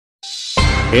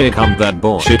Here come that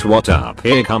bullshit, what up?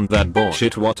 Here come that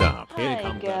bullshit, what up? Here Hi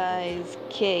come guys,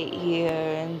 Kait here,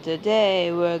 and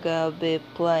today we're gonna be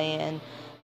playing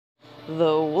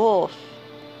The Wolf.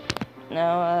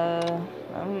 Now,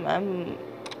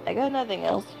 I got nothing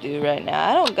else to do right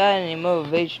now. I don't got any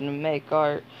motivation to make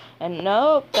art. And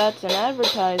nope, that's an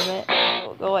advertisement.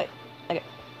 Oh, go away. Okay,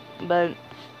 but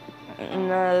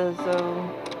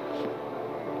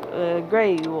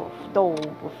gray wolf, dog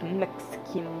wolf,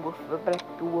 Mexican wolf,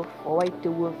 black wolf, white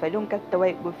wolf. I don't got the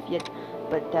white wolf yet,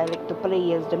 but I like to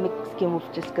play as the Mexican wolf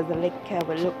just because I like how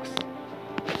it looks.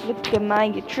 Look at my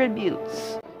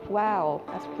attributes. Wow,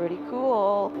 that's pretty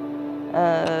cool.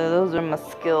 Those are my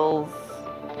skills.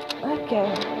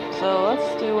 Okay, so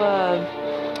let's do,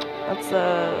 let's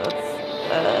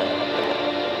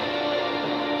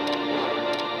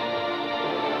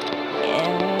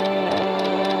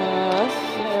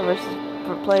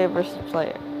player versus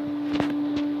player.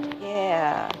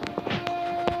 Yeah.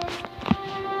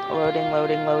 Loading,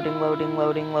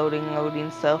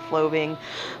 self-loading.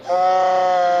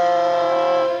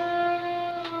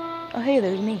 Oh, hey,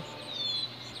 there's me.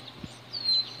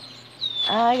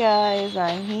 Hi, guys,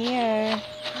 I'm here.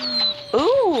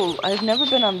 Ooh, I've never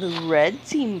been on the red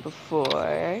team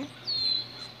before.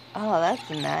 Oh, that's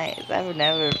nice. I've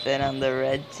never been on the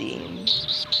red team.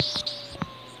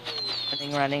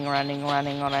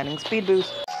 Running, speed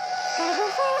boost.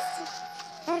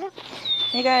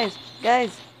 Hey guys,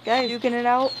 duking it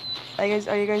out? Are you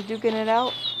guys duking it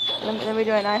out? Let me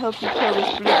do it, and I hope you kill this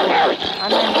blue boy. I'm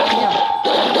 9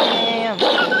 AM.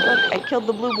 Look, I killed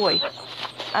the blue boy.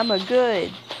 I'm a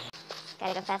good.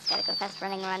 Gotta go fast,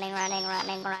 running.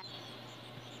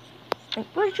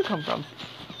 Where did you come from?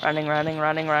 Running.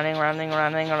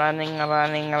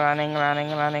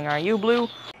 Are you blue?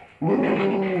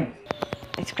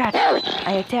 I scratch.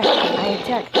 I attack.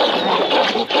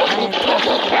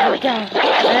 Okay.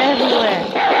 Everywhere.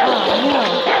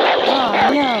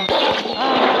 Oh no.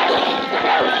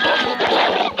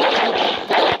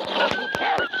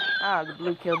 Ah, the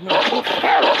blue killed me.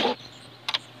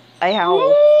 I howl.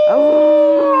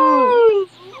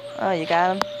 Oh, you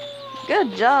got him.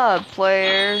 Good job,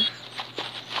 player.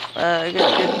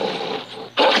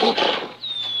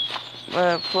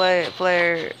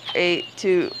 Player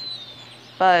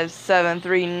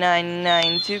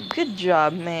 825739992. Good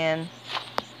job, man.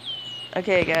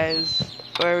 Okay, guys,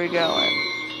 where are we going?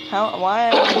 Why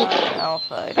am I not an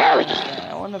alpha? I don't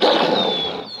understand. I want to be an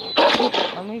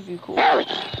alpha. Let me be cool.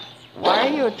 Why are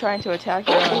you trying to attack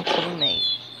your own teammate?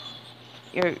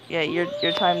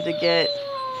 Your time to get.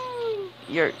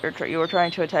 You were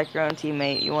trying to attack your own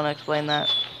teammate. You want to explain that?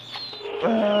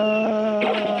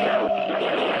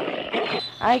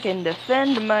 I can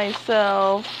defend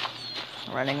myself.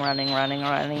 Running.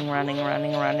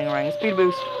 Speed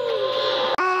boost.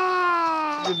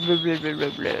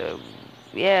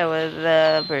 Yeah, with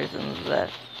the person's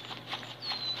that.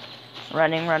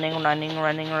 Running.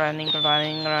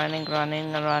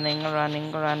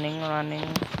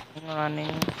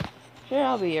 Sure,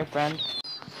 I'll be your friend.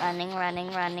 Running. Oh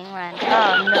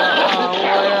no,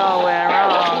 what all went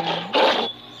wrong?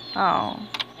 Oh.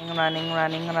 Running.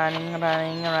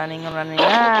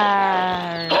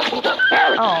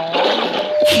 Oh.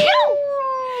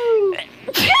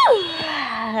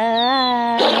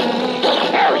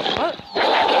 What?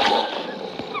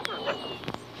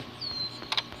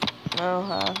 Oh,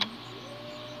 huh.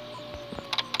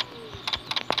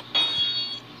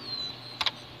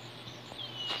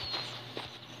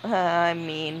 I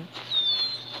mean,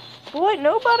 boy,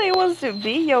 nobody wants to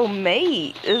be your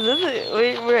mate.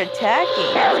 We're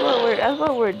attacking. That's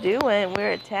what we're doing.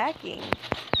 We're attacking.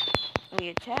 We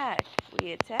attack.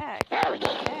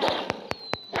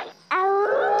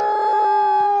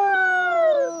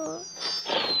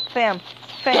 Fam,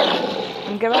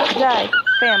 I'm about to die.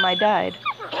 Fam, I died.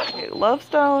 Okay,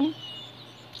 Lovestone,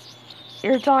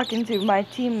 you're talking to my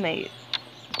teammate.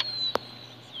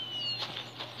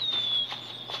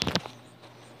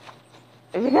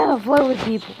 If you're gonna flirt with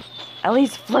people, at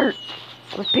least flirt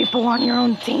with people on your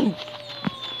own team.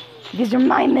 These are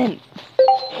my men.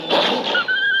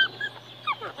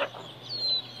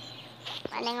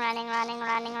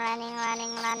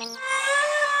 Running.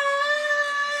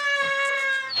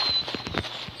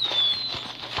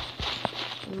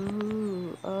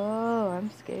 Ooh, oh, I'm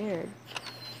scared.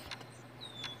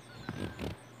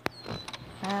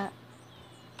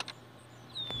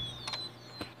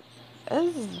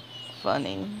 This is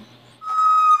funny.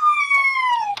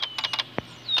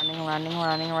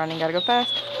 Running, gotta go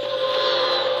fast.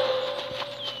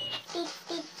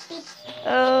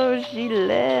 Oh, she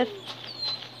left.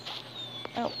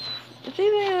 Oh, is she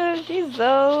there? She's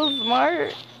so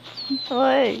smart.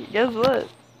 Like, guess what?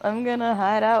 I'm gonna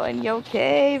hide out in your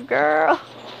cave, girl.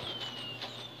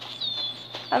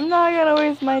 I'm not gonna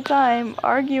waste my time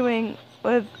arguing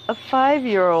with a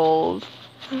 5-year-old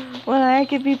when I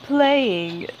could be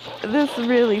playing this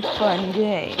really fun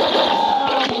game.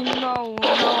 Oh, no, no,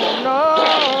 no,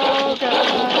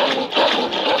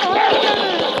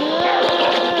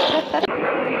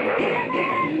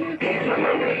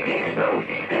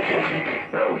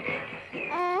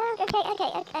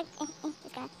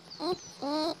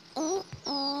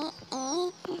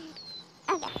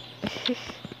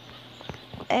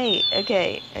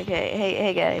 Okay.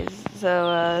 Hey guys.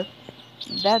 So,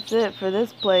 that's it for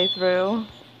this playthrough.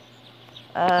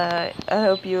 I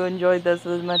hope you enjoyed this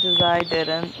as much as I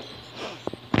didn't.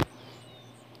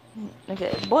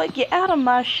 Okay, boy, get out of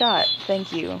my shot.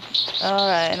 Thank you.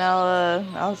 Alright, and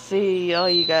I'll see all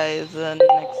you guys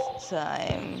next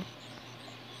time.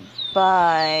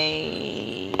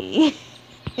 Bye.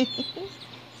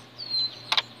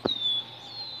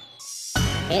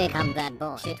 Here comes that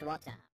bullshit water.